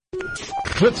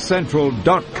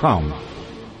CliffCentral.com.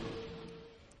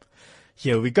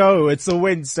 Here we go. It's a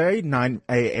Wednesday, 9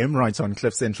 a.m. right on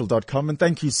CliffCentral.com. And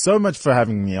thank you so much for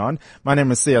having me on. My name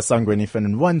is Sia Sangwenifin,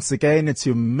 and once again, it's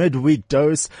your midweek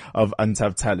dose of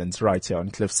untapped talent right here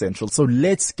on Cliff Central. So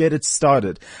let's get it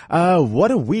started. What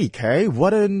a week, hey?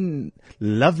 What a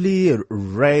lovely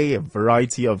array,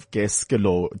 variety of guests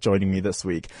galore joining me this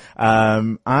week.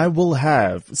 I'm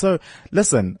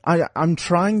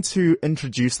trying to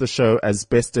introduce the show as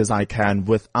best as I can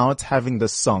without having the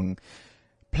song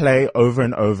play over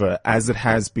and over as it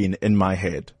has been in my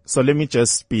head. So let me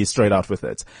just be straight out with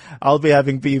it. I'll be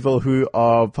having people who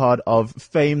are part of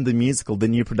Fame the Musical, the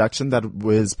new production that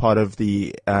was part of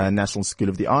the National School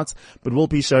of the Arts, but will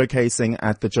be showcasing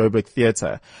at the Joburg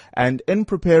Theatre. And in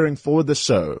preparing for the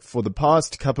show, for the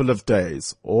past couple of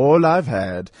days, all I've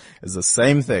had is the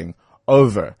same thing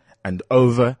over and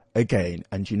over again.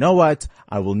 And you know what?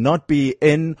 I will not be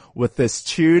in with this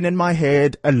tune in my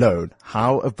head alone.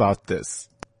 How about this?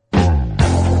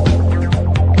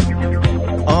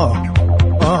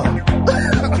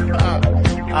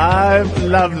 I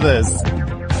love this.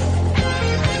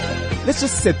 Let's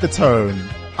just set the tone.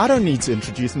 I don't need to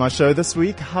introduce my show this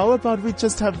week. How about we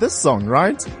just have this song,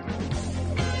 right?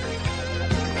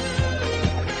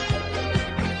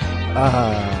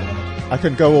 I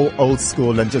can go all old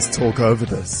school and just talk over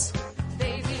this.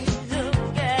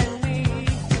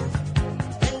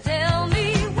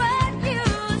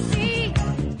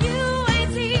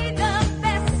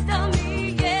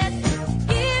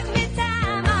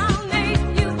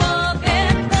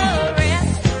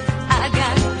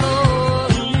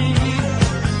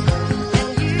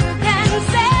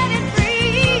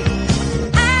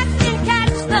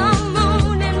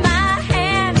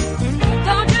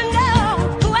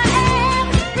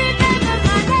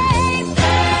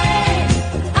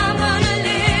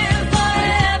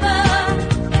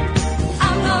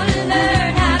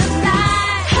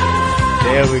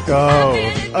 There we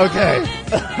go. Okay.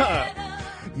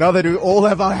 Now that we all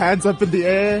have our hands up in the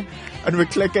air and we're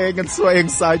clicking and swaying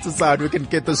side to side, we can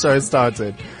get the show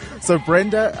started. So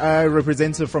Brenda, a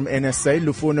representative from NSA,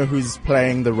 Lufuna, who's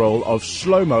playing the role of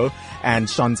Shlomo, and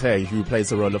Shantae, who plays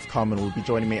the role of Carmen, will be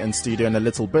joining me in studio in a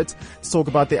little bit to talk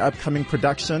about their upcoming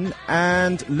production.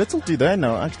 And little do they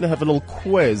know, I actually have a little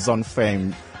quiz on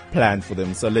Fame planned for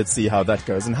them. So let's see how that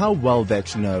goes and how well they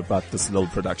actually know about this little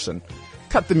production.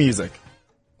 Cut the music.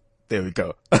 There we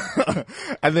go.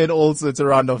 And then also to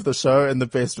round off the show in the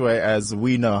best way as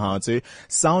we know how to,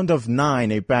 Sound of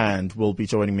Nine, a band, will be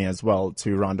joining me as well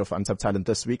to round off Untapped Talent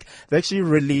this week. They actually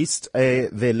released their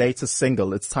latest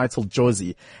single. It's titled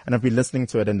Josie, and I've been listening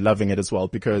to it and loving it as well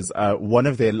because one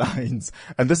of their lines,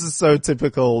 and this is so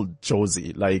typical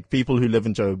Josie, like people who live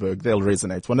in Joburg, they'll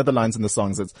resonate. One of the lines in the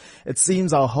songs is, "It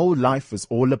seems our whole life is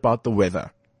all about the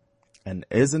weather." And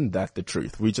isn't that the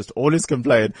truth? We just always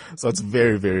complain. So it's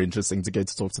very, very interesting to get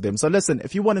to talk to them. So listen,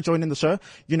 if you want to join in the show,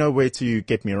 you know where to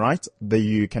get me, right?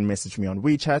 You can message me on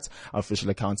WeChat. Our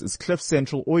official account is Cliff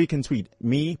Central, or you can tweet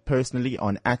me personally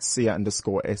on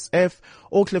 @Sia_SF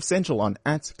or Cliff Central on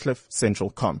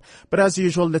 @CliffCentral.com. But as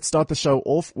usual, let's start the show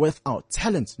off with our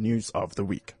talent news of the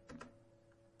week.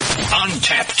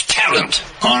 Untapped talent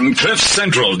on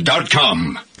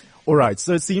CliffCentral.com. Alright,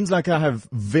 so it seems like I have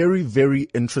very, very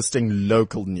interesting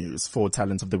local news for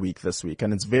Talent of the Week this week,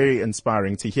 and it's very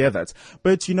inspiring to hear that.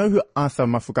 But you know who Arthur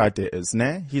Mafokate is,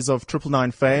 ne? He's of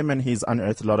 999 fame, and he's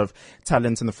unearthed a lot of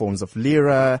talent in the forms of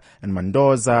Lira and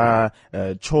Mendoza,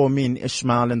 Chomin,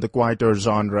 Ishmael in the Kwaito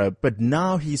genre, but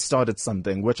now he's started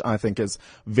something which I think is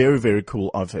very, very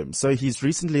cool of him. So he's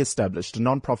recently established a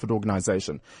non-profit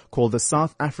organization called the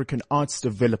South African Arts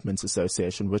Development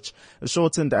Association, which is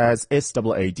shortened as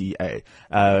SAAD.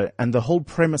 And the whole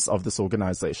premise of this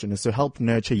organization is to help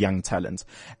nurture young talent.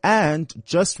 And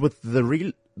just with the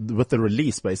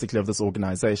release basically of this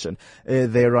organization,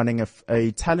 they're running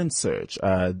a talent search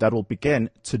that will begin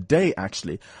today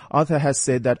actually. Arthur has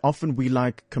said that often we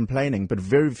like complaining, but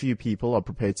very few people are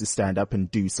prepared to stand up and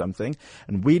do something,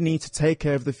 and we need to take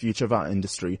care of the future of our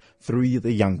industry through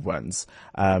the young ones.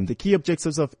 The key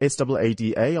objectives of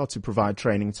SAADA are to provide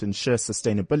training to ensure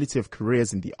sustainability of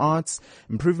careers in the arts,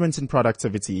 improvement in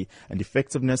productivity, and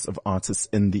effectiveness of artists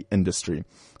in the industry.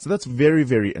 So that's very,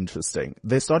 very interesting.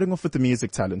 They're starting off with the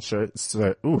music talent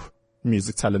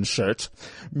music talent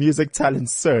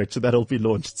search that'll be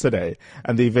launched today.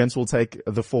 And the event will take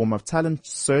the form of talent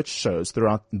search shows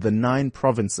throughout the 9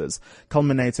 provinces,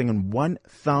 culminating in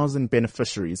 1,000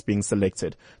 beneficiaries being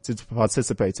selected to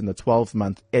participate in the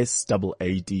 12-month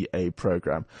SAADA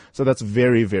program. So that's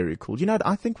very, very cool. You know what?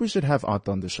 I think we should have Art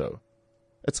on the show.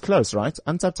 It's close, right?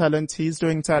 unTapped talent. He's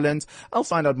doing talent. I'll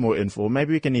find out more info.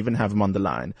 Maybe we can even have him on the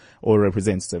line or a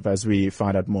representative as we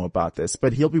find out more about this.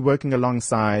 But he'll be working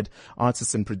alongside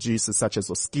artists and producers such as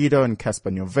Oskido and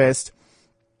Casper Nyovest,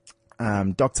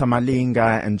 Dr.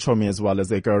 Malinga and Chomi as well as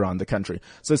they go around the country.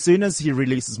 So as soon as he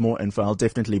releases more info, I'll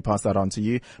definitely pass that on to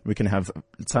you. We can have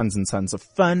tons and tons of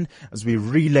fun as we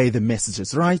relay the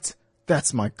messages, right?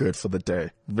 That's my good for the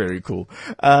day. Very cool.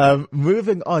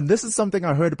 Moving on. This is something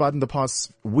I heard about in the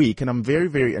past week and I'm very,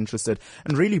 very interested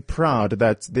and really proud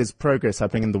that there's progress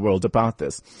happening in the world about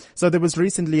this. So there was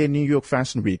recently a New York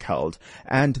Fashion Week held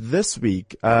and this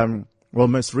week,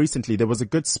 most recently, there was a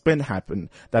good spin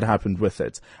that happened with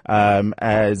it,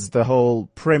 as the whole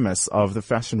premise of the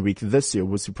Fashion Week this year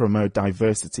was to promote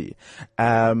diversity.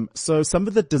 So some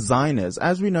of the designers,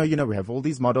 as we know, we have all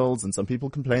these models and some people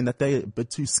complain that they're a bit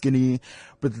too skinny,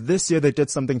 but this year they did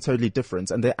something totally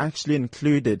different and they actually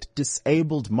included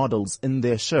disabled models in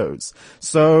their shows.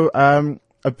 So,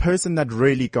 a person that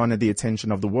really garnered the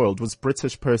attention of the world was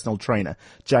British personal trainer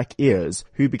Jack Ears,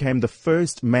 who became the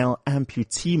first male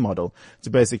amputee model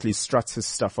to basically strut his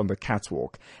stuff on the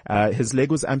catwalk. His leg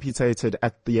was amputated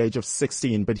at the age of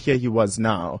 16, but here he was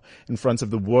now in front of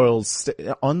the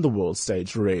on the world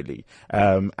stage, really,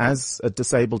 as a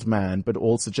disabled man, but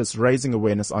also just raising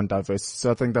awareness on diversity.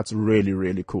 So I think that's really,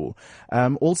 really cool.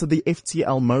 Also the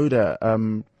FTL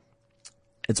Moda,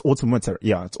 it's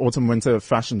autumn-winter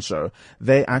fashion show.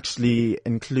 They actually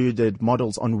included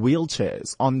models on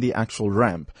wheelchairs on the actual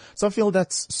ramp. So I feel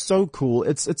that's so cool.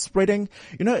 It's spreading,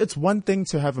 it's one thing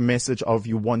to have a message of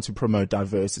you want to promote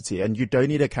diversity and you don't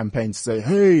need a campaign to say,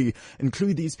 hey,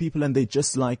 include these people and they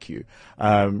just like you.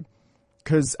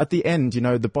 Because at the end,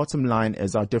 the bottom line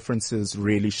is our differences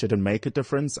really shouldn't make a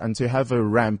difference. And to have a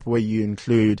ramp where you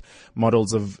include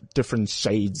models of different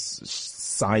shades,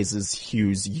 sizes,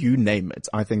 hues, you name it,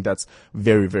 I think that's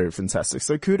very, very fantastic.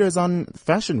 So kudos on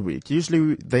Fashion Week.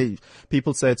 Usually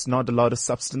people say it's not a lot of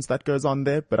substance that goes on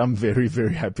there, but I'm very,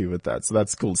 very happy with that. So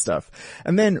that's cool stuff.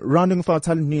 And then rounding off our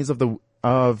talent news of the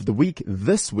week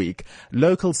this week,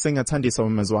 local singer Thandiswa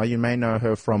Mazwa, you may know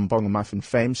her from Bongo Muffin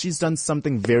fame. She's done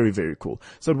something very, very cool.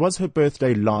 So it was her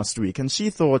birthday last week and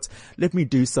she thought, let me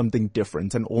do something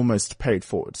different and almost paid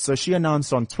for it. So she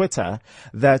announced on Twitter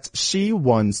that she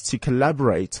wants to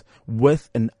collaborate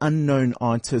with an unknown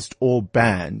artist or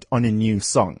band on a new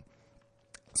song.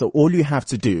 So all you have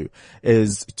to do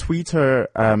is tweet her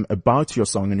about your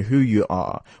song and who you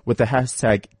are with the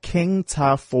hashtag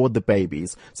KingTA for the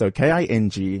babies. So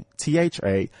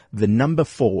KINGTHA, the number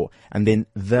 4, and then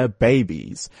the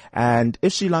babies. And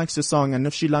if she likes your song and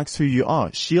if she likes who you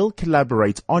are, she'll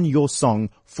collaborate on your song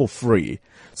for free.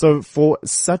 So for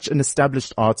such an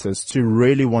established artist to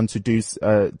really want to do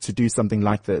something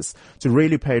like this, to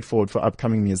really pay it forward for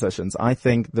upcoming musicians, I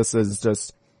think this is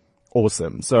just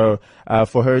awesome. So,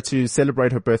 for her to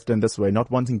celebrate her birthday in this way, not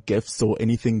wanting gifts or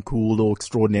anything cool or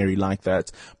extraordinary like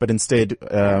that, but instead,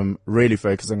 really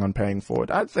focusing on paying for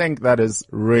it. I think that is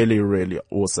really, really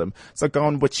awesome. So go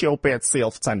on with your bad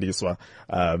self, Thandiswa.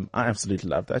 I absolutely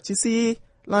love that. You see,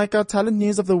 like our talent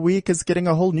news of the week is getting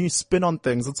a whole new spin on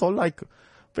things. It's all like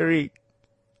very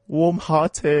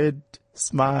warm-hearted,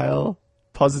 smile,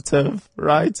 positive,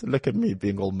 right? Look at me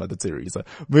being all Mother Teresa.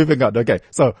 Moving on. Okay.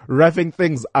 So wrapping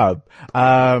things up.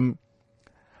 I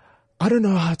don't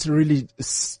know how to really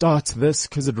start this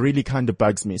because it really kind of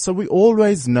bugs me. So we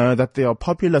always know that there are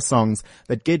popular songs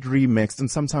that get remixed and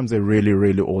sometimes they're really,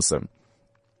 really awesome.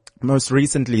 Most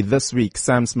recently this week,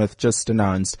 Sam Smith just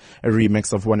announced a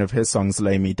remix of one of his songs,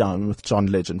 Lay Me Down with John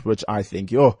Legend, which I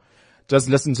think, just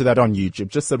listen to that on YouTube.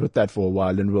 Just sit with that for a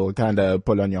while and we'll kind of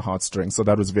pull on your heartstrings. So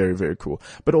that was very, very cool.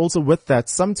 But also with that,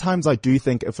 sometimes I do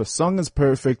think if a song is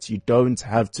perfect, you don't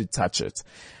have to touch it.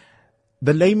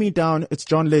 The Lay Me Down, it's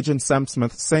John Legend, Sam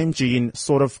Smith, same gene,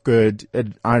 sort of good.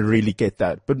 I really get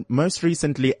that. But most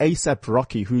recently, A$AP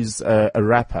Rocky, who's a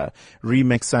rapper,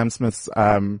 remixed Sam Smith's,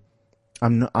 I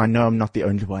know I'm not the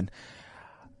only one.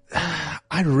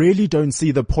 I really don't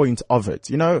see the point of it.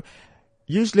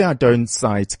 Usually I don't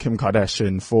cite Kim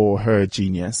Kardashian for her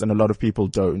genius, and a lot of people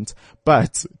don't.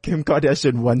 But Kim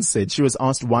Kardashian once said, she was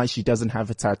asked why she doesn't have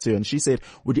a tattoo, and she said,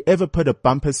 would you ever put a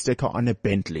bumper sticker on a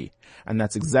Bentley? And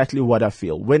that's exactly what I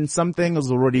feel. When something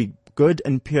is already good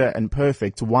and pure and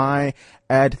perfect, why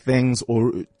add things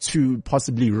or to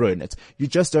possibly ruin it? You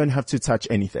just don't have to touch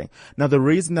anything. Now, the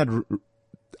reason that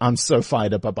I'm so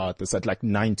fired up about this at like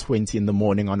 9:20 in the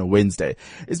morning on a Wednesday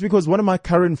is because one of my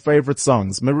current favorite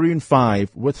songs, Maroon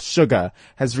 5 with Sugar,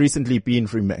 has recently been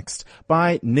remixed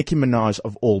by Nicki Minaj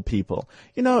of all people.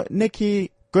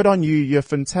 Nicki good on you. You're a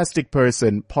fantastic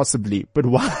person, possibly. But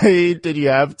why did you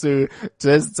have to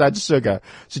just touch sugar?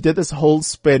 She did this whole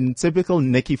spin, typical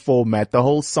Nicki format. The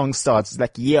whole song starts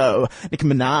like, yo, Nicki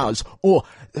Minaj, or,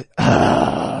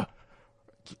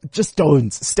 just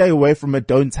don't. Stay away from it.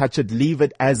 Don't touch it. Leave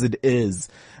it as it is.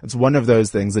 It's one of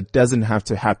those things. It doesn't have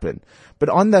to happen. But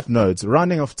on that note,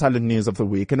 rounding off talent news of the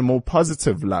week in a more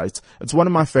positive light, it's one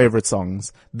of my favorite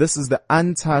songs. This is the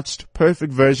untouched,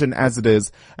 perfect version as it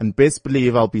is, and best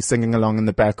believe I'll be singing along in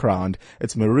the background.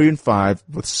 It's Maroon 5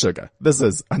 with Sugar. This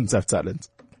is Untapped Talent.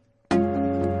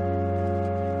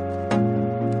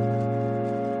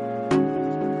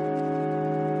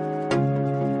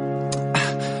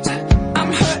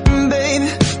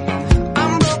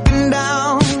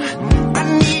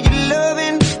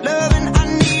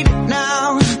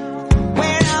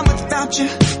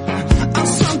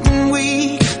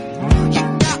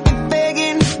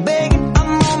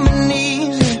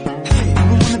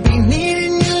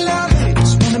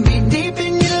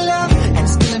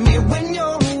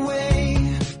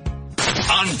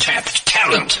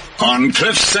 On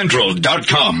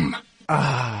CliffCentral.com.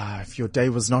 If your day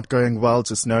was not going well,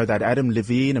 just know that Adam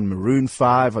Levine and Maroon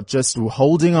 5 are just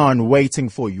holding on, waiting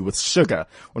for you with Sugar,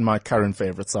 one of my current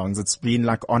favorite songs. It's been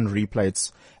like on replay.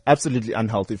 It's absolutely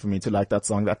unhealthy for me to like that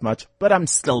song that much, but I'm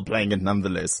still playing it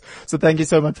nonetheless. So thank you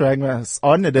so much for having us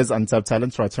on. It is Untapped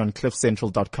Talent right here on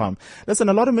CliffCentral.com. Listen,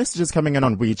 a lot of messages coming in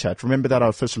on WeChat. Remember that our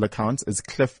official account is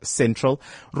Cliff Central.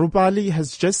 Rubali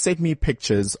has just sent me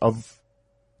pictures of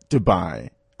Dubai,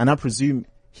 and I presume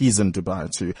he's in Dubai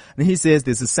too. And he says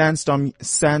there's a sandstorm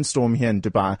here in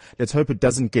Dubai. Let's hope it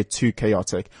doesn't get too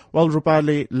chaotic. Well,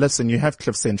 Rubali, listen, you have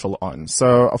Cliff Central on.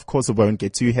 So of course it won't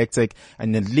get too hectic.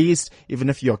 And at least, even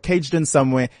if you're caged in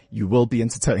somewhere, you will be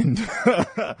entertained.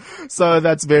 So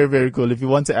that's very, very cool. If you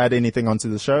want to add anything onto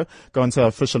the show, go onto our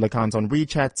official account on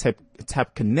WeChat,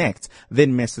 tap connect,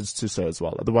 then message to so as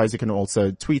well. Otherwise, you can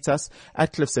also tweet us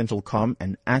at CliffCentral.com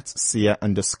and at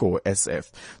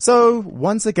Sia_SF. So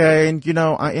once again,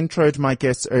 I introed my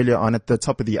guests earlier on at the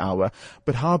top of the hour,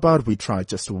 but how about we try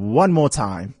just one more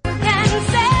time?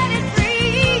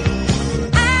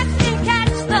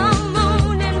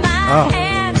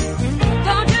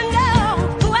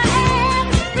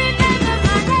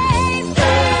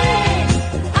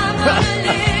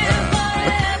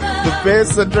 The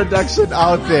best introduction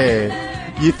out there.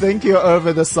 You think you're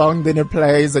over the song, then it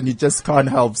plays and you just can't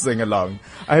help sing along.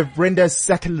 I have Brenda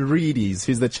Sakarides,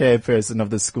 who's the chairperson of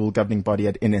the school governing body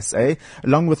at NSA,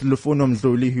 along with Lufuno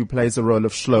Mdluli, who plays the role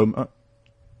of Shlomo.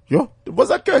 Was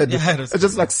that good? Yeah, it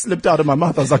just slipped out of my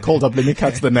mouth. I was hold up, let me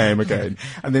catch the name again.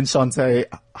 And then Shantae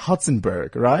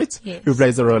Hotzenberg, right? Yes. Who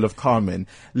plays the role of Carmen.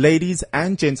 Ladies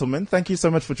and gentlemen, thank you so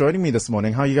much for joining me this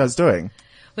morning. How are you guys doing?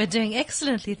 We're doing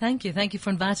excellently. Thank you. Thank you for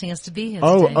inviting us to be here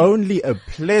Oh, today. only a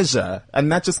pleasure.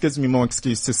 And that just gives me more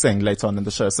excuse to sing later on in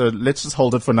the show. So let's just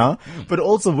hold it for now. But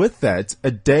also with that,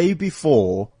 a day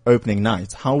before opening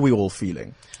night, how are we all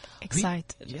feeling?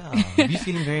 Excited. We're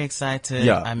feeling very excited.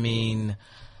 Yeah. I mean,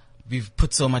 we've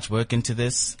put so much work into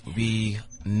this. We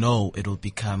know it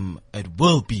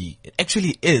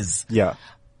actually is. Yeah.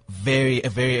 A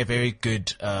very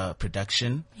good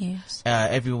production. Yes.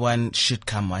 Everyone should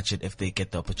come watch it if they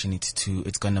get the opportunity to.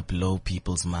 It's gonna blow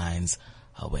people's minds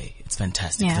away. It's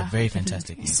fantastic. Yeah. It's a very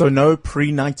fantastic movie. So no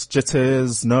pre-night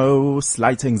jitters, no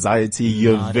slight anxiety.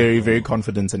 You're Not very, at all. very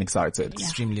confident and excited.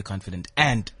 Extremely confident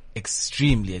and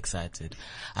extremely excited.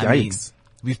 I Yikes.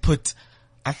 mean,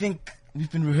 I think we've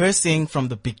been rehearsing from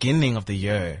the beginning of the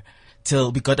year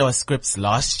till we got our scripts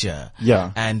last year.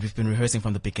 Yeah. And we've been rehearsing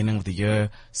from the beginning of the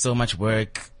year. So much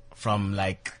work from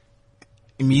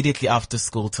immediately after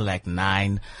school till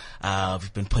 9.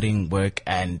 We've been putting work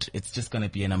and it's just going to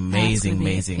be an amazing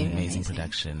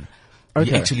production.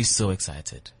 Okay. We're actually so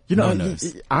excited. No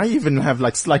nerves. I even have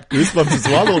slight goosebumps as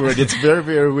well already. It's very,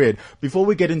 very weird. Before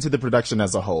we get into the production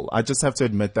as a whole, I just have to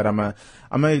admit that I'm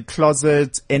a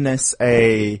closet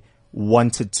NSA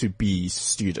wanted to be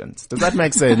student. Does that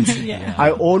make sense? Yeah.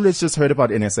 I always just heard about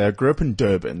NSA. I grew up in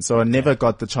Durban, so I never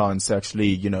got the chance to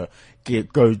actually,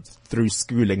 go through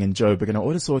schooling in Joburg. And I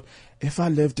always thought, if I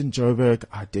lived in Joburg,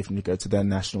 I'd definitely go to the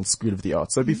National School of the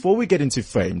Arts. So before we get into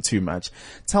fame too much,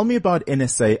 tell me about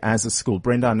NSA as a school.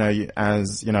 Brenda, I know you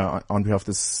as, on behalf of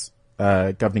this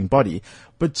governing body,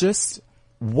 but just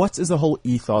what is the whole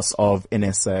ethos of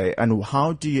NSA and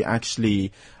how do you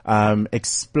actually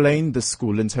explain the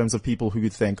school in terms of people who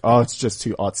think, it's just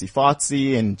too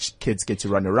artsy-fartsy and kids get to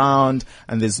run around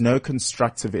and there's no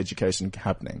constructive education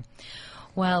happening?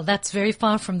 Well, that's very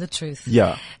far from the truth.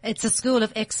 Yeah. It's a school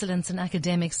of excellence in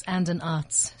academics and in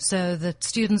arts. So the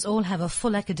students all have a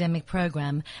full academic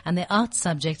program, and their arts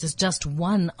subject is just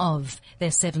one of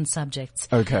their 7 subjects.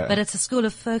 Okay. But it's a school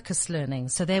of focused learning.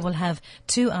 So they will have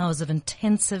 2 hours of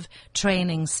intensive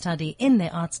training, study in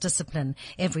their arts discipline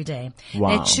every day.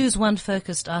 Wow. They choose one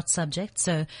focused arts subject.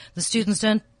 So the students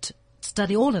don't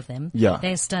study all of them. Yeah.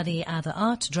 They study either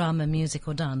art, drama, music,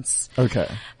 or dance. Okay.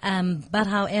 But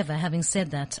however, having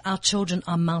said that, our children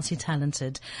are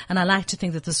multi-talented, and I like to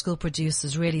think that the school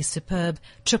produces really superb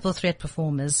triple threat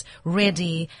performers,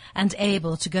 ready and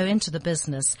able to go into the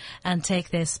business and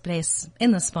take their place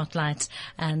in the spotlight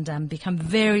and become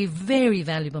very, very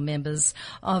valuable members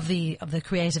of the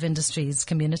creative industries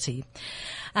community.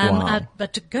 Wow.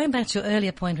 But going back to your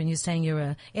earlier point when you're saying you're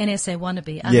a NSA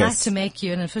wannabe, I'd Yes. like to make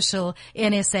you an official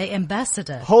NSA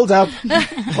ambassador. Hold up.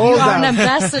 Hold You are up. an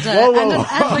ambassador Whoa, whoa, and an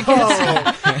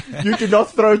advocate. You do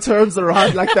not throw terms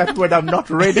around like that when I'm not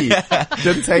ready.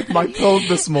 Didn't take my pills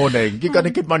this morning. You're going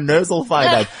to get my nerves all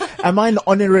fired up. Am I an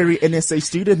honorary NSA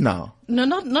student now? No,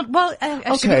 not well.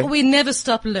 Actually, Okay. we never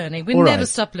stop learning. We All never right.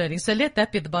 stop learning. So let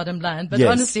that be the bottom line. But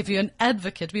Yes. honestly, if you're an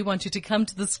advocate, we want you to come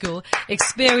to the school,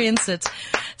 experience it,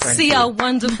 see you. our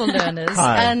wonderful learners,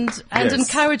 Hi. and Yes.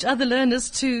 encourage other learners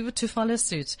to follow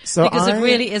suit. So because I- it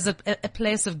really is a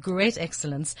place of great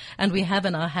excellence, and we have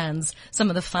in our hands some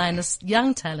of the finest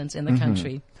young talent in the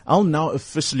country. I'll now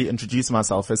officially introduce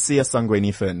myself as Sia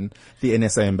Sangweni Finn, the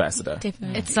NSA ambassador.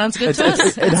 Definitely. It sounds good to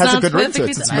us. it has a sounds good ring to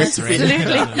it. perfectly It's meant to be.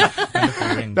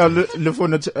 Absolutely. Now,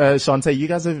 Lufuna, Shantae, you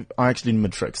guys are actually in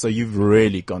matric, so you've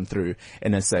really gone through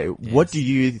NSA. What do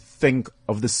you think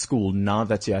of the school now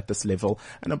that you're at this level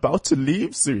and about to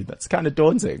leave soon? That's kind of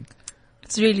daunting.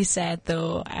 It's really sad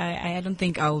though. I don't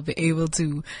think I will be able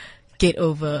to get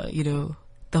over,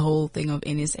 the whole thing of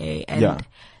NSA. And Yeah.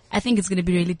 I think it's going to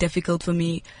be really difficult for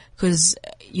me because,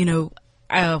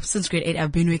 since grade 8,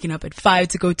 I've been waking up at 5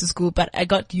 to go to school, but I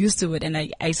got used to it and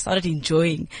I started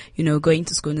enjoying, going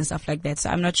to school and stuff like that. So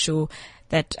I'm not sure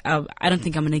that, I don't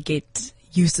think I'm going to get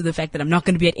used to the fact that I'm not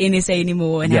going to be at NSA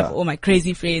anymore and Yeah. have all my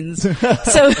crazy friends.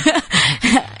 So,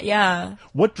 yeah.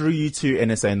 What drew you to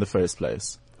NSA in the first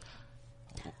place?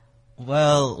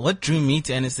 Well, what drew me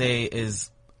to NSA is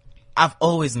I've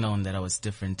always known that I was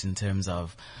different in terms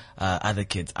of other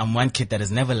kids. I'm one kid that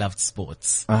has never loved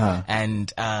sports. Uh-huh.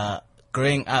 And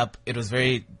growing up, it was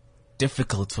very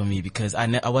difficult for me because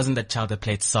I wasn't the child that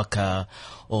played soccer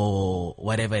or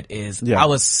whatever it is. Yeah. I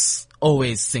was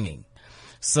always singing.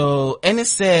 So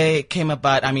NSA came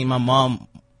about. I mean, my mom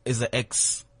is an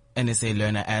ex-NSA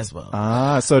learner as well.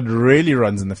 Ah, so it really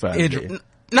runs in the family.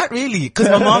 Not really, because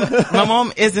my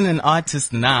mom isn't an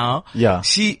artist now. Yeah.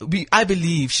 I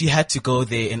believe she had to go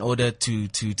there in order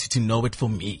to know it for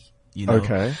me,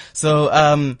 Okay. So,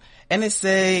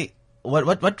 NSA,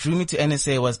 what drew me to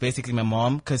NSA was basically my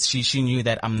mom, because she knew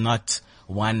that I'm not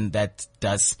one that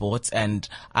does sports, and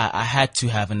I had to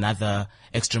have another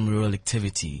extramural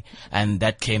activity, and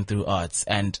that came through arts.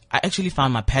 And I actually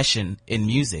found my passion in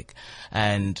music,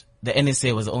 and the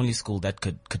NSA was the only school that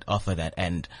could offer that.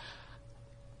 And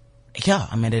yeah,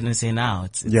 I'm at NSA now.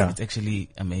 It's actually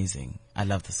amazing. I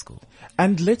love the school.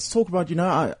 And let's talk about,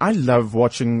 I love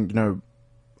watching,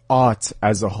 art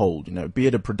as a whole, be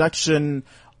it a production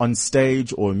on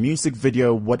stage or a music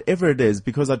video, whatever it is,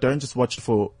 because I don't just watch it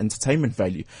for entertainment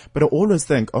value, but I always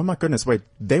think, oh my goodness, wait,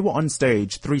 they were on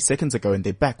stage 3 seconds ago and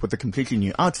they're back with a completely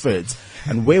new outfit.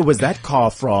 And where was that car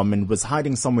from and was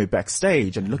hiding somewhere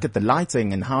backstage, and look at the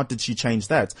lighting and how did she change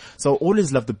that? So I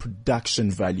always love the production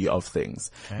value of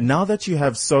things. Okay. Now that you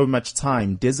have so much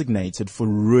time designated for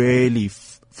really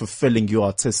fulfilling your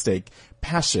artistic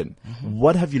passion,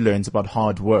 what have you learned about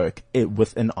hard work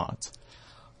within art?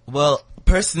 Well,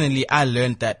 personally, I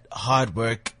learned that hard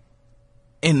work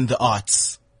in the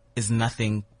arts is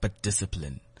nothing but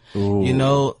discipline.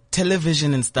 Ooh.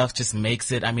 Television and stuff just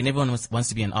makes it. I mean, everyone wants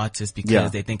to be an artist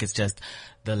because they think it's just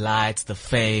the lights, the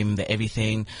fame, the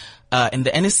everything. In the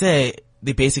NSA,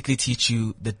 they basically teach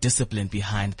you the discipline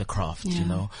behind the craft,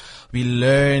 We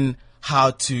learn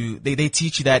how to, they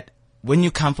teach you that when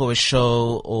you come for a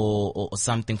show or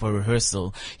something for a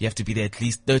rehearsal, you have to be there at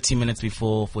least 30 minutes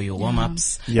before for your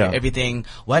warm-ups, everything.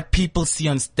 What people see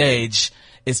on stage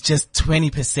is just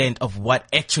 20% of what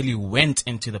actually went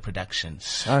into the production.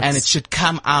 And it should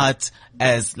come out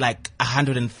as like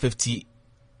 150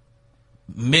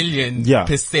 million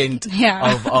percent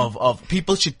of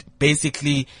people should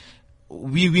basically,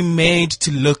 we made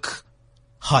to look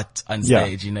hot on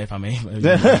stage, if I may.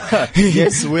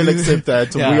 Yes, we'll accept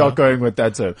that. We are going with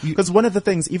that too. Because one of the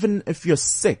things, even if you're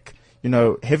sick,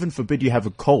 heaven forbid you have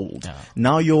a cold. Yeah.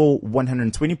 Now your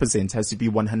 120% has to be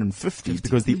 150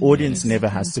 because the audience never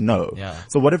has to know. Yeah.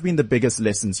 So what have been the biggest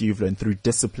lessons you've learned through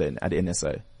discipline at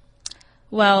NSA?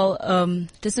 Well,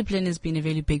 discipline has been a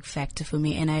really big factor for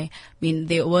me. And I mean,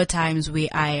 there were times where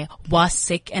I was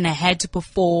sick and I had to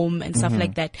perform and stuff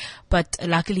like that. But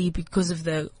luckily, because of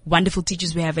the wonderful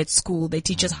teachers we have at school, they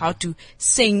teach us how to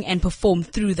sing and perform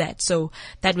through that. So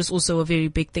that was also a very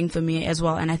big thing for me as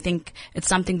well. And I think it's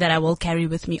something that I will carry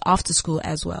with me after school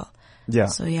as well. Yeah.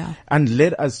 So yeah. And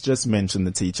let us just mention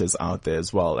the teachers out there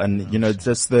as well. And,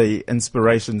 just the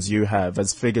inspirations you have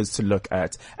as figures to look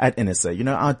at NSA.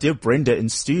 Our dear Brenda in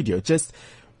studio, just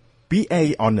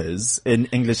BA Honours in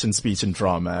English and Speech and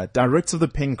Drama, Director of the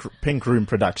Pink Room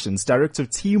Productions, Director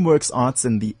of Teamworks Arts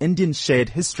and the Indian Shared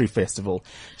History Festival,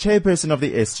 Chairperson of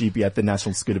the SGB at the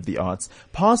National School of the Arts,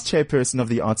 Past Chairperson of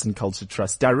the Arts and Culture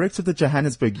Trust, Director of the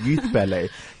Johannesburg Youth Ballet,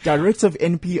 Director of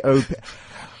NPO.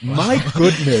 My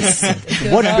goodness.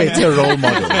 What better role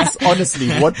models? Honestly,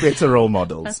 what better role I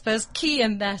models? suppose key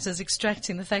in that is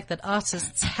extracting the fact that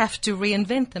artists have to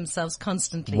reinvent themselves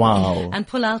constantly. Wow. And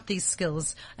pull out these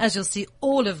skills. As you'll see,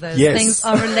 all of those Yes. things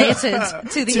are related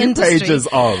to the 2 industry. pages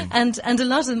of. And a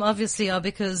lot of them obviously are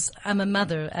because I'm a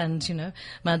mother and,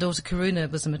 my daughter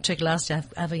Karuna was a matric last year.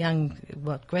 I have a young,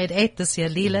 grade 8 this year,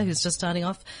 Leela, who's just starting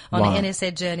off on Wow. the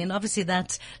NSA journey. And obviously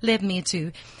that led me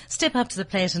to step up to the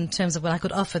plate in terms of what I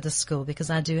could offer the school because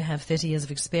I do have 30 years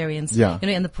of experience, Yeah.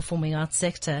 in the performing arts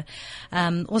sector.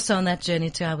 Also on that journey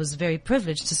too, I was very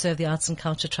privileged to serve the Arts and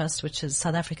Culture Trust, which is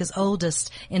South Africa's oldest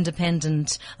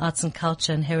independent arts and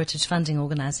culture and heritage funding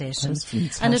organization. That's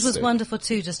fantastic. And it was wonderful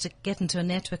too, just to get into a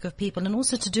network of people and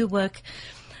also to do work,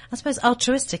 I suppose,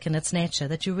 altruistic in its nature,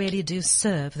 that you really do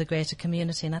serve the greater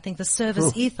community. And I think the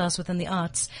service ethos within the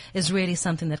arts is really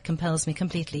something that compels me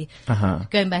completely.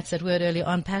 Going back to that word earlier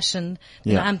on, passion,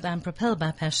 I'm propelled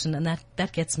by passion, and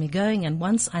that gets me going. And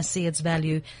once I see its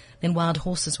value, then wild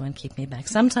horses won't keep me back.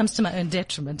 Sometimes to my own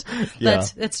detriment,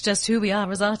 but it's just who we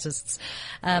are as artists.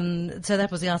 So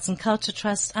that was the Arts and Culture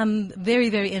Trust. I'm very,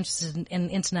 very interested in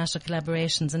international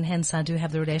collaborations, and hence I do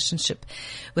have the relationship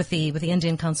with the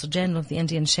Indian Council General of the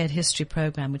Indian Shared History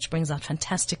Program, which brings out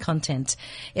fantastic content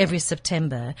every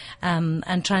September,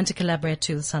 and trying to collaborate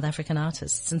too with South African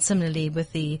artists, and similarly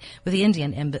with the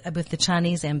with the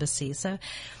Chinese embassy. So,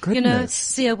 Goodness.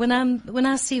 Sia, when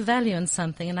I see value in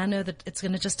something, and I know that it's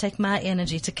going to just take my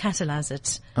energy to catalyze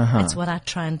it, it's what I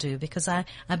try and do, because I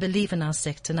believe in our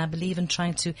sector, and I believe in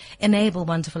trying to enable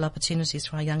wonderful opportunities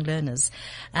for our young learners.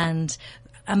 And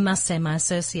I must say my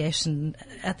association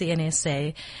at the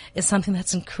NSA is something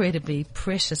that's incredibly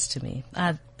precious to me.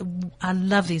 I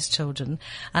love these children.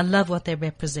 I love what they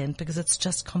represent, because it's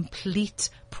just complete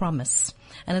promise.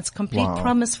 And it's complete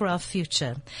promise for our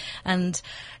future. And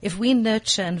if we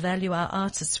nurture and value our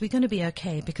artists, we're going to be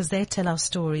okay, because they tell our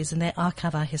stories and they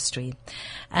archive our history.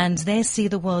 And they see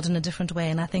the world in a different way.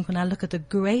 And I think when I look at the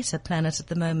greater planet at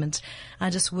the moment, I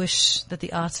just wish that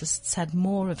the artists had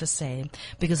more of a say,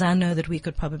 because I know that we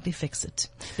could probably fix it.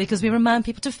 Because we remind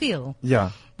people to feel.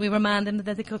 Yeah. We remind them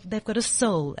that they've got a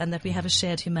soul and that we have a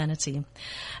shared humanity.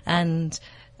 And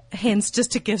hence,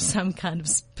 just to give some kind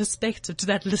of perspective to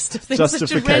that list of things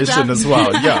Justification that you read out. as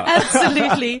well, yeah.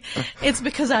 Absolutely. It's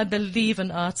because I believe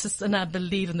in artists and I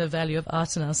believe in the value of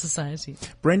art in our society.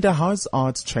 Brenda, how has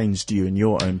art changed you in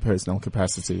your own personal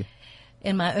capacity?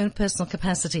 In my own personal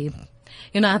capacity,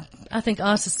 I think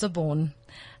artists are born.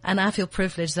 And I feel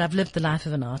privileged that I've lived the life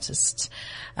of an artist.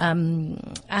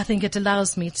 I think it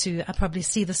allows me to probably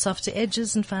see the softer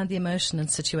edges and find the emotion in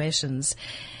situations.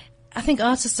 I think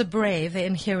artists are brave. They're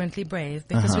inherently brave,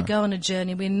 because we go on a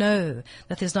journey. We know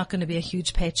that there's not going to be a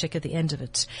huge paycheck at the end of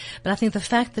it. But I think the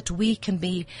fact that we can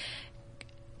be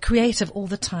creative all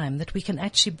the time, that we can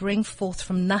actually bring forth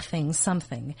from nothing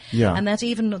something. Yeah. And that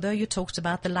even though you talked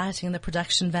about the lighting and the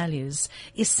production values,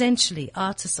 essentially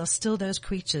artists are still those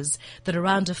creatures that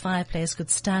around a fireplace could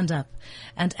stand up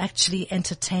and actually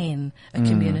entertain a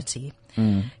community.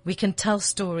 We can tell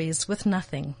stories with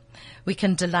nothing. We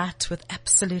can delight with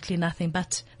absolutely nothing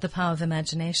but the power of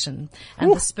imagination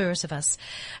and the spirit of us.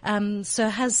 So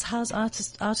how's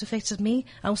art affected me?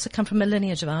 I also come from a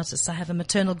lineage of artists. I have a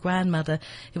maternal grandmother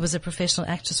who was a professional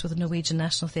actress with the Norwegian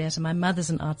National Theatre. My mother's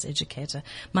an arts educator.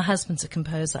 My husband's a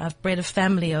composer. I've bred a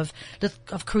family of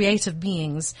creative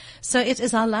beings. So it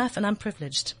is our life, and I'm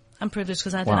privileged. I'm privileged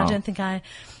because I don't think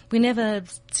we never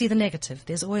see the negative.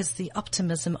 There's always the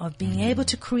optimism of being able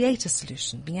to create a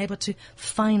solution, being able to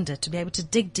find it, to be able to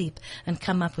dig deep and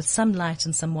come up with some light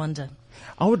and some wonder.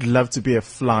 I would love to be a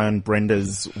fly on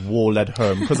Brenda's wall at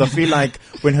home, because I feel like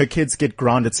when her kids get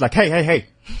grounded, it's like, hey,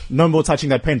 no more touching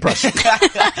that paintbrush.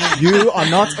 You are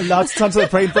not allowed to touch the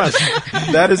paintbrush.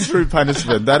 That is true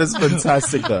punishment. That is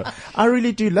fantastic though. I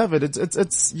really do love it.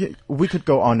 We could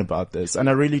go on about this, and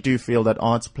I really do feel that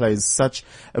art plays such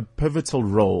a pivotal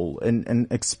role in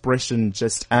expression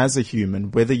just as a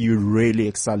human, whether you really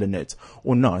excel in it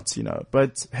or not,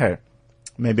 but hey,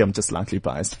 maybe I'm just slightly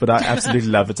biased, but I absolutely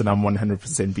love it, and I'm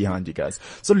 100% behind you guys.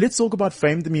 So let's talk about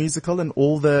Fame the Musical and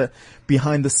all the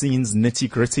behind the scenes nitty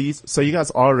gritties. So you guys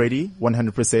are ready,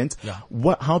 100%. Yeah.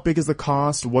 How big is the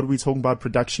cast? What are we talking about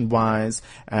production wise?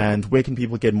 And where can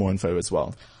people get more info as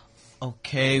well?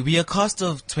 Okay, we are a cast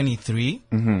of 23.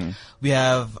 Mm-hmm. We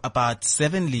have about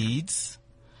 7 leads,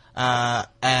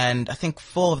 and I think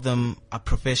 4 of them are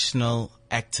professional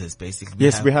actors, basically.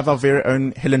 We have our very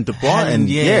own Helen Dubois, Helen, and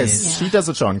yes. she does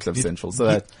a show on Cliff Central, so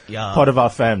that's yeah. part of our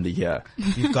family here.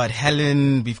 We've got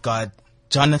Helen, we've got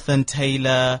Jonathan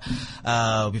Taylor,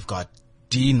 we've got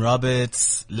Dean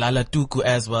Roberts, Lala Tuku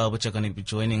as well, which are going to be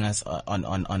joining us on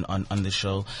the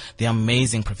show. They're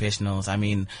amazing professionals. I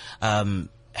mean,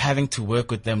 having to work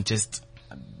with them just,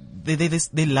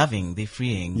 they're loving, they're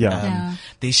freeing.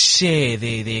 They share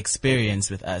their experience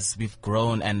with us. We've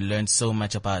grown and learned so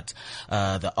much about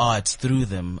the arts through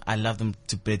them. I love them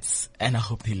to bits, and I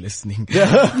hope they're listening.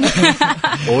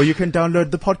 Or you can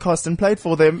download the podcast and play it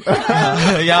for them.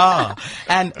 Yeah.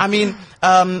 And I mean,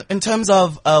 in terms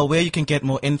of where you can get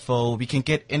more info, we can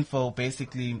get info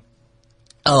basically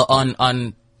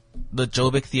on the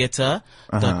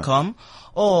joburgtheatre.com,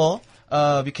 or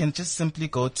we can just simply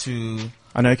go to,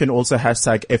 I know you can also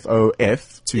hashtag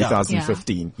FOF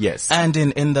 2015. Yeah. Yes. and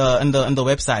in the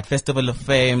website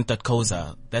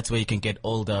festivaloffame.coza. That's where you can get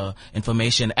all the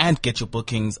information and get your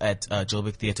bookings at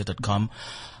joburgtheatre.com.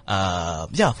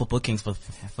 For bookings for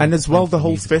and as well, the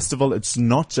whole musical. festival, it's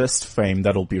not just Fame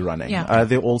that'll be running. Yeah.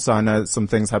 There also, I know, some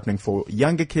things happening for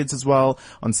younger kids as well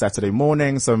on Saturday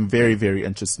morning. So I'm very, very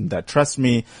interested in that. Trust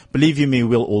me, believe you me,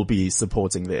 we'll all be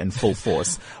supporting there in full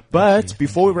force. But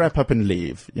before we wrap up and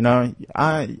leave,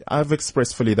 I've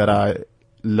expressed fully that I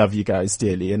love you guys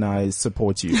dearly and I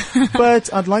support you.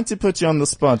 But I'd like to put you on the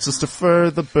spot just a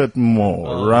further bit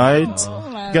more, right?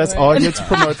 You guys are here to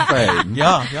promote Fame.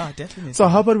 Yeah, definitely. So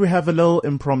how about we have a little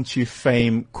impromptu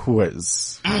Fame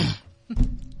quiz?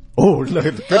 Oh, look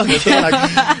at the goodness.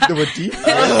 There were deep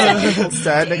people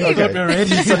standing.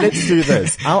 Okay. So let's do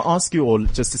this. I'll ask you all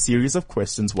just a series of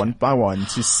questions one by one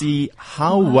to see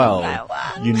how well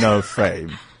you know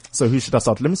Fame. So who should I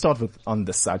start? Let me start with on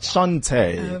this side.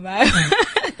 Shantae.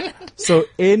 So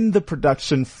in the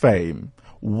production Fame,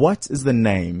 what is the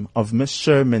name of Miss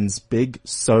Sherman's big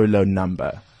solo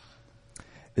number?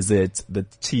 Is it The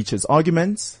Teacher's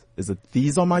Argument? Is it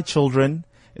These Are My Children?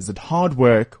 Is it Hard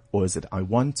Work? Or is it I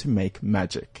Want to Make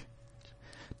Magic?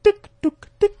 Tick, took,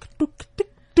 tick, took,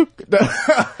 tick, took.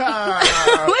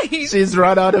 Wait, She's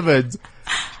run out of it.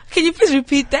 can you please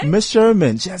repeat that? Miss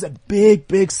Sherman, she has a big,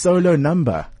 big solo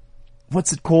number.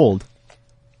 What's it called?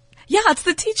 Yeah, it's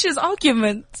The Teacher's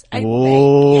Argument. I think.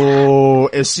 Oh,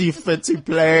 is she fit to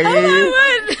play? Oh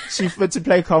my word. She fit to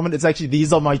play comment. It's actually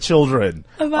These Are My Children.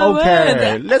 Oh my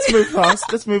Okay, word. let's move past.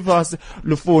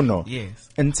 Lufuno. Yes.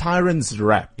 In Tyron's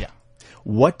rap, Yeah.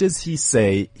 what does he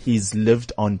say he's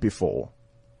lived on before?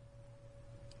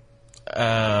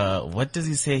 What does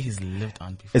he say he's lived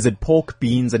on before? Is it pork,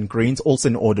 beans, and greens? Also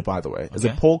in order, by the way. Is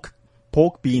it Okay.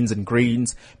 pork, beans, and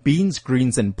greens, beans,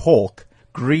 greens, and pork,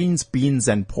 greens, beans,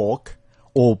 and pork,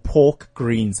 or pork,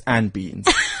 greens, and beans?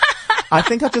 I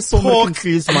think I just sort of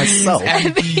confused myself.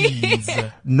 And beans.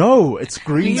 No, it's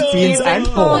greens, beans, and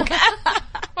pork.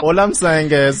 All I'm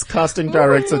saying is casting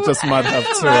director just might have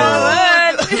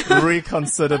to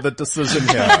reconsider the decision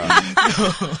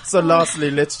here. So lastly,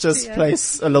 let's just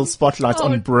place a little spotlight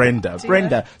on Brenda.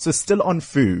 Brenda, so still on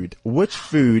food. Which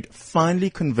food finally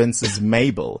convinces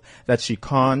Mabel that she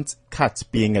can't cut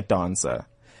being a dancer?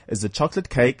 Is it chocolate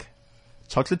cake,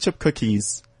 chocolate chip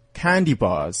cookies, candy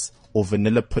bars, or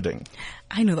vanilla pudding?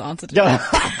 I know the answer to Yeah.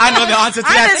 that. I know the answer to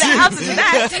I that. know the answer to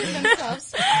that.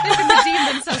 They can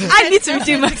redeem themselves. I need to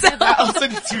redeem myself. I also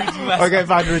need to redeem myself. Okay,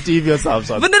 fine, redeem yourself,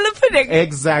 son. Vanilla pudding.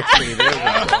 Exactly. There we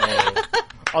go.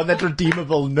 On that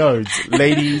redeemable note,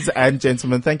 ladies and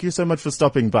gentlemen, thank you so much for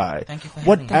stopping by. Thank you for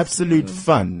What having me. absolute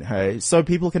fun, hey? So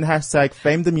people can hashtag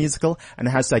Fame the Musical and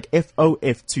hashtag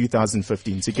FOF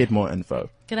 2015 to get more info.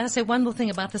 Can I say one more thing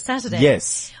about the Saturday?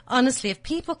 Yes. Honestly, if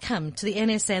people come to the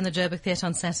NSA and the Joburg Theatre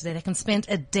on Saturday, they can spend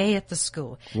a day at the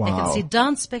school. Wow. They can see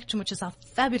Dance Spectrum, which is our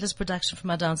fabulous production from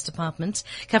our dance department,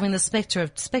 covering the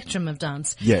spectrum of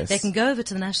dance. Yes. They can go over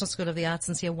to the National School of the Arts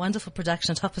and see a wonderful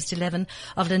production at 11:30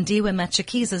 of Lindiwe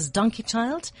Matshikisa's Donkey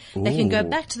Child. They can go Ooh.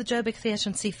 back to the Joburg Theatre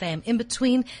and see Fame. In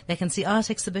between, they can see art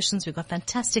exhibitions. We've got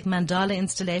fantastic mandala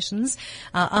installations.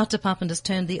 Our art department has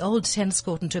turned the old tennis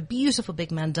court into a beautiful big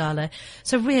mandala.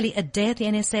 So really, a day at the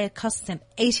NSA, it costs them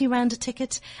 80 Rand a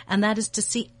ticket, and that is to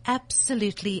see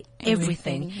absolutely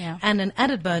everything. Yeah. And an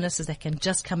added bonus is they can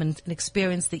just come and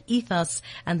experience the ethos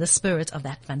and the spirit of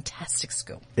that fantastic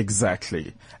school.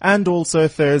 Exactly. And also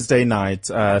Thursday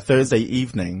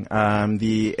evening,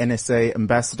 the NSA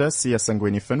ambassador, Sia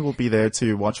Sangweni Finn, will be there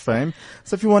to watch Fame.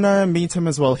 So if you want to meet him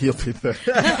as well, he'll be there.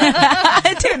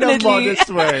 In a modest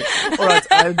way. All right.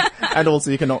 And also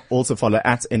you can also follow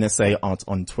at NSA Art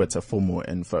on Twitter for more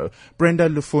info. Brenda,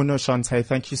 Lufuno, Shante,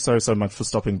 thank you so much for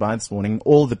stopping by this morning.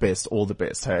 All the best,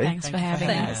 hey? Thanks for having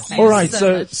us. All right, so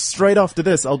so much. straight after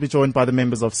this, I'll be joined by the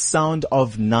members of Sound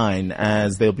of Nine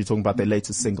as they'll be talking about their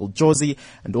latest single, Josie,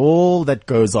 and all that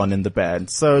goes on in the band.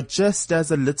 So just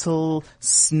as a little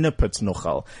snippet,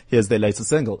 nogal, here's their latest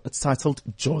single. It's titled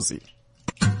Josie.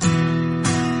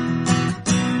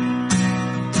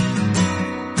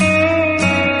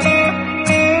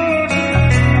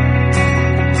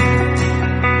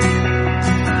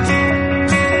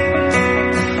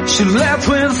 She left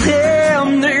with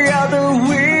him the other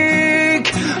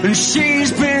week, and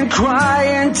she's been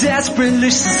crying desperately.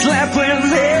 She slept with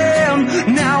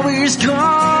him, now he's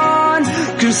gone.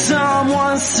 Can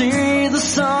someone see there's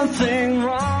something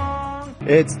wrong?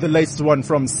 It's the latest one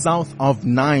from South of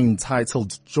Nine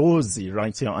titled Josie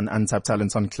right here on unTapped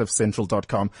Talent on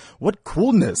cliffcentral.com. What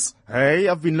coolness. Hey,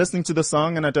 I've been listening to the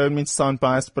song and I don't mean to sound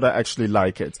biased, but I actually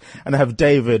like it. And I have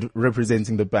David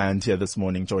representing the band here this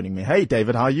morning joining me. Hey,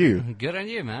 David, how are you? Good on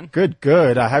you, man. Good.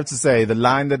 I have to say the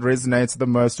line that resonates the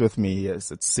most with me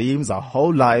is, it seems our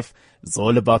whole life is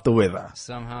all about the weather.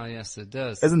 Somehow, yes, it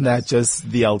does. Isn't that just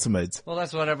the ultimate? Well,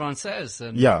 that's what everyone says.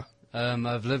 And, Yeah.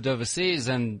 I've lived overseas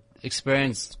and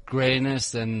experienced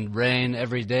grayness and rain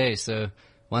every day. So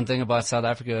one thing about South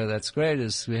Africa that's great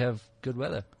is we have good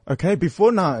weather. Okay,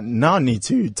 before now I need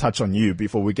to touch on you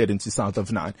before we get into South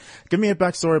of Nine. Give me a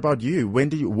backstory about you.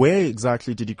 Where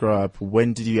exactly did you grow up?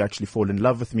 When did you actually fall in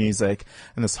love with music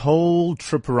and this whole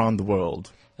trip around the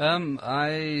world?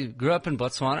 I grew up in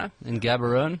Botswana, in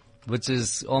Gaborone, which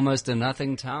is almost a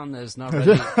nothing town. There's not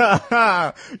really...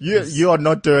 You are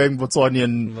not doing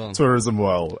Botswanian Well, tourism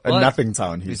well. A nothing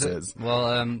town, he says.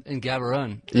 Well, in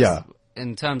Gaborone. Yeah.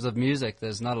 In terms of music,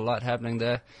 there's not a lot happening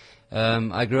there.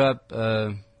 I grew up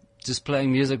just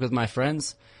playing music with my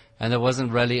friends, and there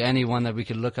wasn't really anyone that we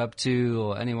could look up to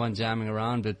or anyone jamming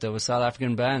around, but there were South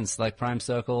African bands like Prime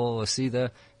Circle or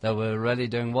Cedar that were really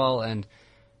doing well, and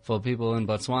for people in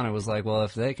Botswana, it was like, well,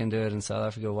 if they can do it in South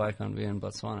Africa, why can't we in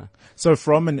Botswana? So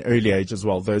from an early age as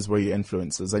well, those were your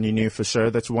influences, and you knew for sure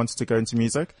that you wanted to go into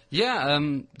music? Yeah,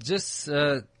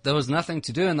 there was nothing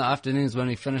to do in the afternoons when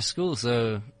we finished school,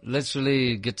 so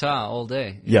literally guitar all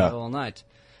day, Yeah. all night.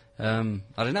 I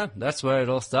don't know, that's where it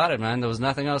all started, man. There was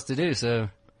nothing else to do, so...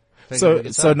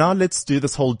 So now let's do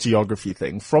this whole geography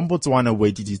thing. From Botswana,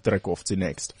 where did you trek off to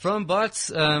next? From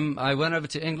Bots, I went over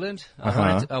to England.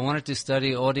 I wanted to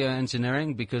study audio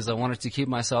engineering because I wanted to keep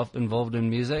myself involved in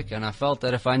music, and I felt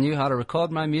that if I knew how to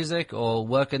record my music or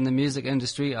work in the music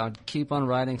industry, I'd keep on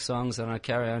writing songs and I'd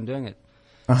carry on doing it.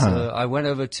 So I went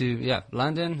over to,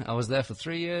 London. I was there for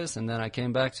 3 years, and then I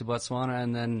came back to Botswana,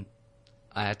 and then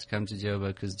I had to come to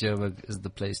Joburg because Joburg is the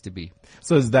place to be.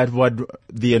 So is that what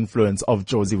the influence of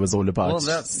Josie was all about?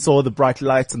 Well, saw the bright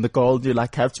lights and the gold, you're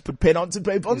like, have to put pen onto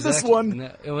paper on this one.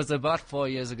 No, it was about 4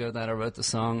 years ago that I wrote the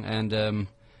song, and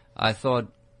I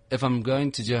thought, if I'm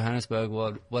going to Johannesburg,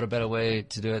 what a better way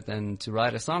to do it than to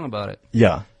write a song about it.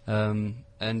 Yeah. And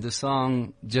the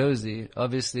song Josie,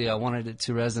 obviously I wanted it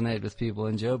to resonate with people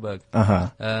in Joburg.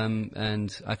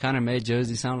 And I kind of made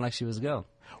Josie sound like she was a girl.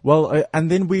 Well,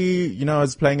 and then I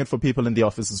was playing it for people in the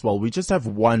office as well. We just have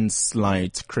one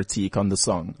slight critique on the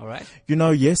song. All right.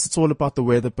 Yes, it's all about the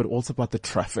weather, but also about the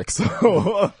traffic.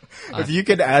 So if you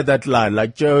can add that line,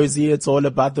 like, Josie, it's all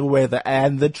about the weather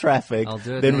and the traffic, I'll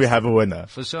do it then we have a winner.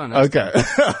 For sure. Next Okay.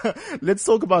 Let's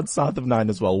talk about South of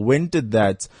Nine as well. When did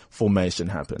that formation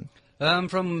happen?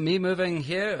 From me moving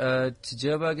here to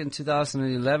Joburg in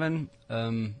 2011,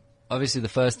 obviously the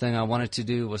first thing I wanted to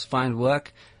do was find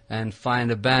work and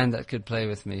find a band that could play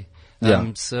with me.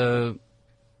 So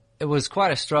it was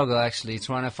quite a struggle, actually,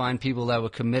 trying to find people that were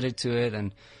committed to it.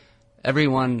 And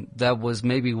everyone that was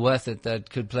maybe worth it, that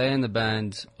could play in the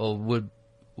band or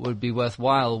would be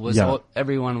worthwhile,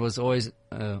 everyone was always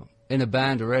in a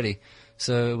band already.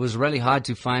 So it was really hard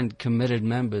to find committed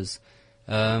members.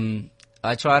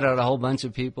 I tried out a whole bunch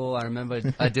of people. I remember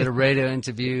I did a radio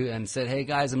interview and said, hey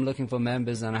guys, I'm looking for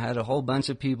members. And I had a whole bunch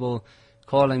of people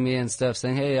calling me and stuff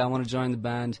saying, hey, I want to join the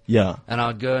band. Yeah. And I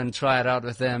would go and try it out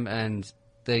with them, and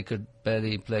they could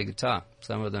barely play guitar,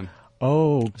 some of them.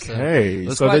 Okay.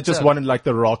 So they just wanted like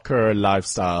the rocker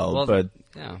lifestyle, Well, but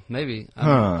yeah, maybe.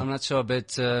 I'm not sure,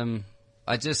 but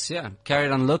I just,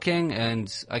 carried on looking,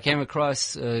 and I came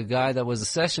across a guy that was a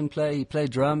session player. He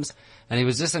played drums, and he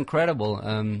was just incredible.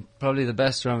 Probably the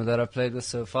best drummer that I've played with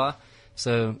so far.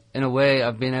 So in a way,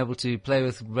 I've been able to play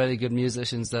with really good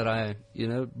musicians that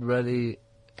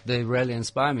they really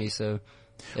inspire me. So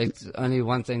it's only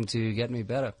one thing to get me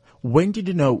better. when did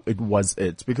you know it was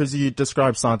it? Because you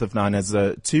described South of Nine as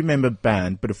a 2-member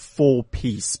band, but a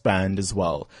 4-piece band as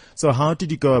well. So how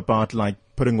did you go about like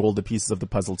putting all the pieces of the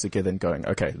puzzle together and going,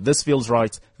 okay, this feels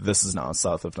right, this is now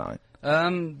South of Nine?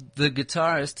 The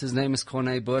guitarist, his name is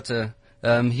Corné Botha.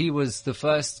 He was the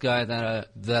first guy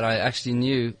that I actually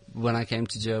knew when I came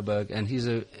to Joburg, and he's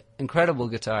an incredible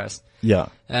guitarist. Yeah.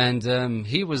 And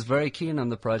he was very keen on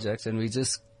the project, and we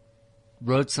just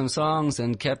wrote some songs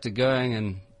and kept it going,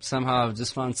 and somehow I've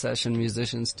just found session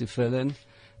musicians to fill in.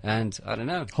 And I don't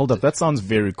know. Hold up, that sounds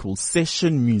very cool.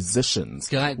 Session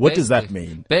musicians. What does that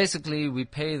mean? Basically, we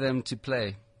pay them to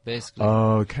play. Basically.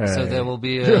 Okay. So there will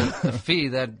be a fee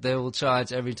that they will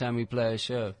charge every time we play a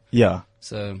show. Yeah.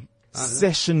 So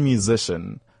session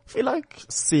musician. I feel like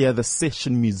Sia, the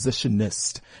session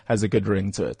musicianist, has a good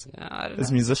ring to it. Yeah, I don't Is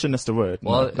know. musicianist a word?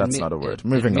 Well, no, that's not a word. It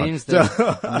Moving means on.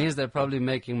 it means they're probably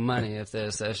making money if they're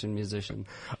a session musician.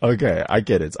 Okay, I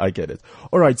get it.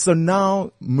 All right, so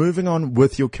now moving on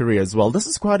with your career as well. This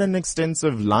is quite an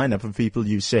extensive lineup of people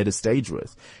you've shared a stage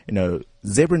with. You know,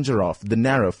 Zebra and Giraffe, The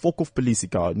Narrow, Fork Off Police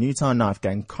Car, Newtown Knife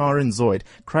Gang, Car and Zoid,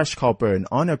 Crash Car Burn,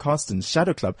 Arno Carstens,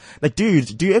 Shadow Club. Like,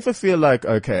 dude, do you ever feel like,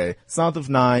 okay, South of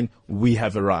Nine, we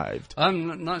have arrived?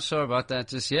 I'm not sure about that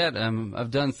just yet.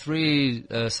 I've done 3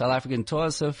 South African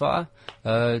tours so far,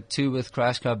 2 with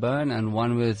Crash Car Burn and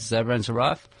 1 with Zebra and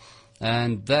Giraffe.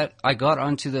 And that I got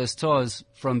onto those tours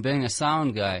from being a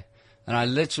sound guy. And I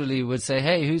literally would say,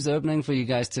 hey, who's opening for you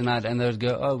guys tonight? And they would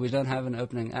go, oh, we don't have an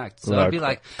opening act. So I'd be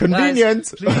like,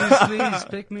 convenient. Please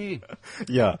pick me.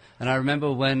 Yeah. And I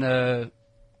remember when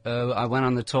I went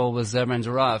on the tour with Zebra and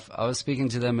Giraffe, I was speaking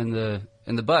to them in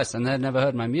the bus, and they had never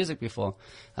heard my music before.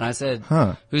 And I said,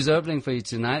 who's opening for you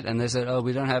tonight? And they said, oh,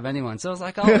 we don't have anyone. So I was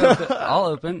like, I'll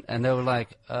open. And they were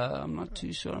like, I'm not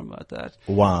too sure about that.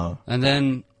 Wow. And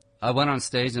then I went on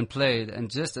stage and played,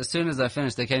 and just as soon as I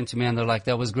finished, they came to me and they're like,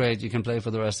 that was great, you can play for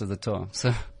the rest of the tour.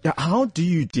 So yeah, how do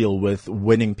you deal with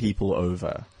winning people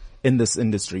over in this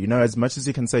industry? You know, as much as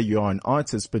you can say you are an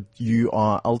artist, but you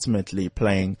are ultimately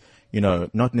playing, you know,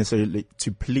 not necessarily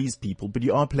to please people, but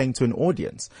you are playing to an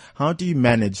audience. How do you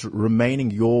manage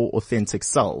remaining your authentic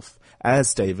self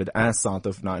as David, as South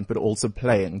of Nine, but also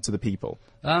playing to the people?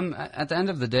 At the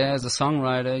end of the day, as a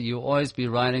songwriter, you'll always be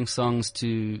writing songs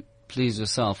to please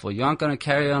yourself, or you aren't going to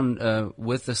carry on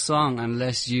with the song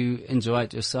unless you enjoy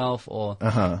it yourself, or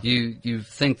you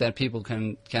think that people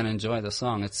can enjoy the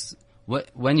song. It's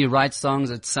when you write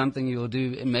songs, it's something you'll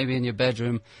do maybe in your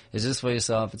bedroom. It's just for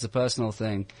yourself. It's a personal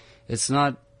thing. It's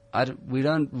not. We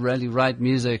don't really write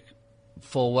music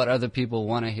for what other people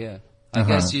want to hear. I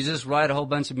guess you just write a whole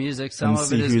bunch of music. Some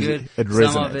of it is good,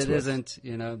 some of it isn't.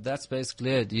 You know, that's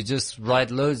basically it. You just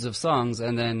write loads of songs,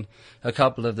 and then a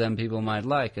couple of them people might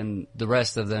like, and the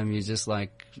rest of them you just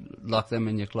like lock them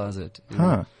in your closet. You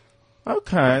know?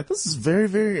 Okay, this is very,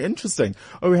 very interesting.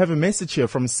 Oh, we have a message here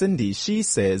from Cindy. She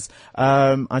says,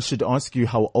 I should ask you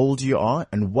how old you are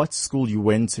and what school you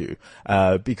went to,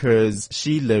 because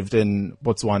she lived in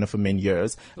Botswana for many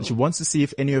years, and she wants to see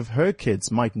if any of her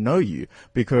kids might know you,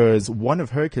 because one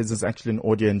of her kids is actually an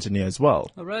audio engineer as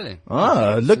well. Oh, really?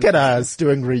 Look at us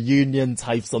doing reunion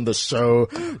types on the show,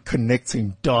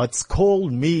 connecting dots.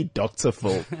 Call me Dr.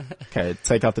 Phil. Okay,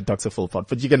 take out the Dr. Phil part,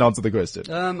 but you can answer the question.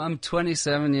 I'm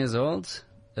 27 years old.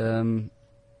 I don't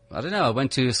know. I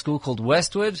went to a school called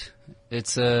Westwood.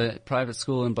 It's a private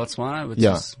school in Botswana, which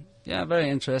is very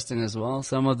interesting as well.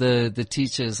 Some of the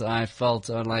teachers I felt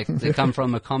are like they come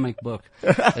from a comic book.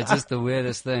 It's just the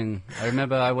weirdest thing. I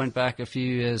remember I went back a few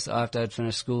years after I'd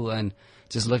finished school and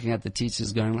just looking at the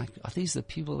teachers going like, are these the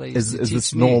people that used to teach me?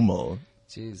 Is this normal?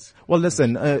 Jeez. Well,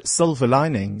 listen, silver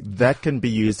lining, that can be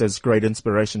used as great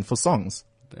inspiration for songs.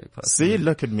 Very possibly. See,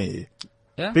 look at me.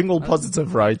 Yeah. Being all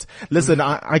positive, right? Listen,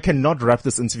 I cannot wrap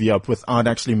this interview up without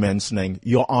actually mentioning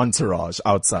your entourage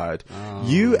outside.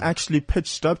 You actually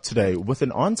pitched up today with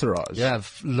an entourage. Yeah,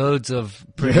 loads of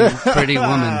pretty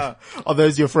women. Are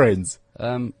those your friends?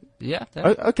 Yeah.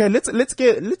 Okay, let's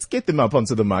get them up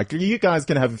onto the mic. You guys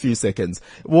can have a few seconds.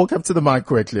 Walk up to the mic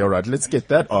quickly, alright? Let's get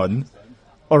that on.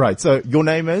 Alright, so your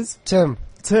name is? Tim.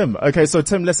 Okay, so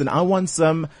Tim, listen, I want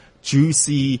some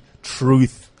juicy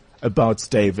truth about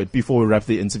David before we wrap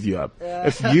the interview up.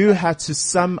 If you had to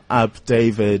sum up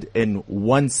David in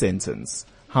one sentence,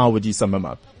 how would you sum him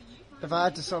up? If I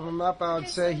had to sum him up, I would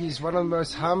say he's one of the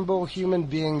most humble human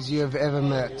beings you have ever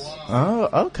met. Oh,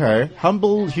 okay.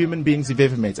 Humble human beings you've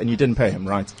ever met, and you didn't pay him,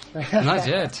 right? Not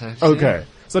yet. Actually. Okay.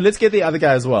 So let's get the other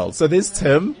guy as well. So there's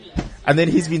Tim, and then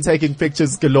he's been taking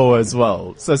pictures galore as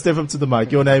well. So step up to the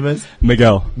mic. Your name is?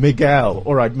 Miguel.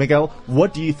 All right, Miguel,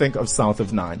 what do you think of South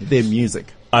of Nine, their music?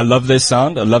 I love their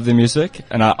sound, I love their music,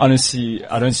 and I don't see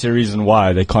a reason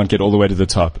why they can't get all the way to the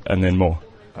top and then more.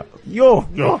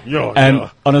 And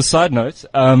on a side note,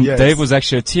 yes. Dave was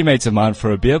actually a teammate of mine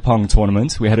for a beer pong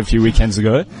tournament we had a few weekends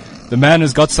ago. The man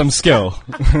has got some skill.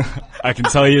 I can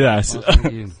tell you that.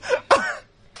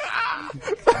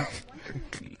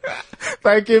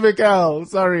 Thank you, Miguel.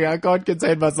 Sorry, I can't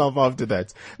contain myself after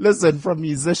that. Listen, from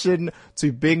musician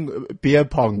to being beer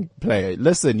pong player.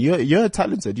 Listen, you're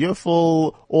talented. You're a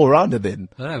full all-rounder then.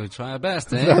 Yeah, we try our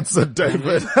best, eh? That's it,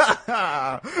 David.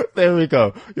 There we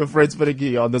go. Your friend's putting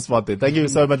you on the spot there. Thank you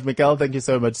so much, Miguel. Thank you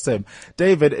so much, Tim.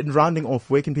 David, in rounding off,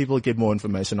 where can people get more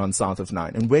information on South of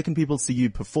Nine? And where can people see you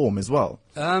perform as well?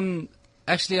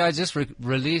 Actually, I just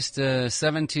released a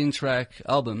 17-track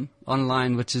album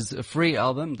online, which is a free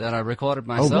album that I recorded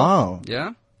myself. Oh, wow.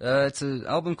 Yeah. It's an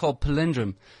album called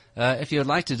Palindrome. If you'd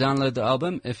like to download the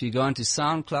album, if you go onto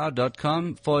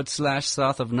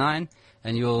soundcloud.com/South of Nine,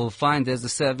 and you'll find there's a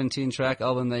 17-track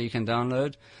album that you can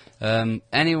download.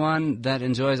 Anyone that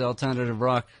enjoys alternative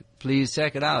rock, please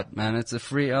check it out, man. It's a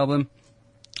free album.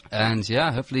 And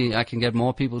yeah, hopefully I can get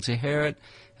more people to hear it.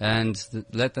 And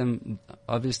let them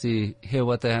obviously hear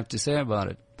what they have to say about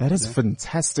it. That is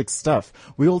fantastic stuff.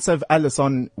 We also have Alice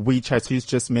on WeChat who's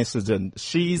just messaged in.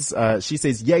 She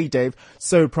says, "Yay, Dave,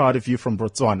 so proud of you from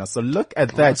Botswana." So look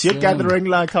at that. Awesome. You're gathering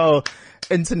like our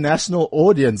international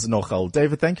audience, Nochal.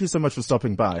 David, thank you so much for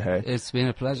stopping by. Hey, it's been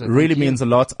a pleasure. Really means a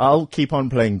lot. I'll keep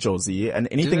on playing Josie, and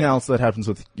anything else that happens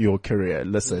with your career.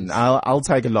 Listen, I'll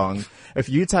tag along. If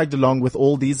you tagged along with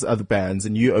all these other bands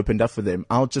and you opened up for them,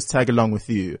 I'll just tag along with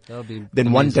you. That'll be then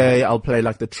amazing. One day I'll play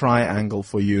like the triangle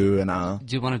for you, and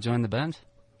Do you want to join the band?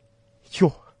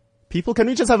 Yo. People, can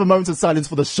we just have a moment of silence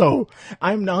for the show?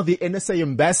 I'm now the NSA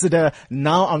ambassador.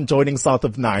 Now I'm joining South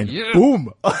of Nine. Yeah.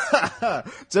 Boom.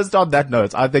 Just on that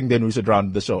note, I think then we should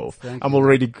round the show off. I'm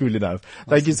already cool enough.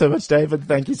 Thank you so much, David.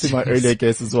 Thank you to my earlier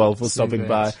guests as well for stopping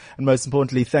by. And most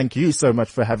importantly, thank you so much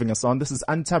for having us on. This is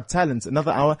Untapped Talent.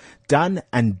 Another hour done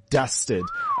and dusted.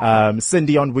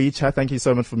 Cindy on WeChat, thank you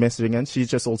so much for messaging in. She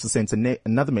just also sent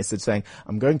another message saying,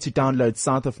 "I'm going to download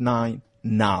South of Nine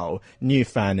now." New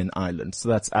fan in Ireland. So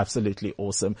that's absolutely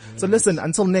awesome. So listen,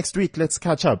 until next week, let's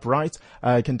catch up, right?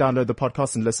 You can download the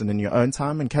podcast and listen in your own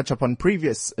time and catch up on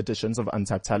previous editions of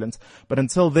Untapped Talent. But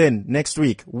until then, next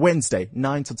week, Wednesday,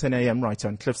 9 to 10 a.m. right here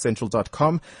on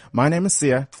cliffcentral.com. My name is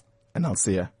Sia, and I'll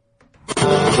see ya. On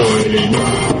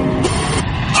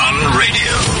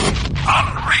radio.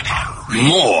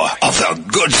 More of the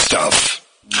good stuff.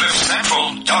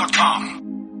 cliffcentral.com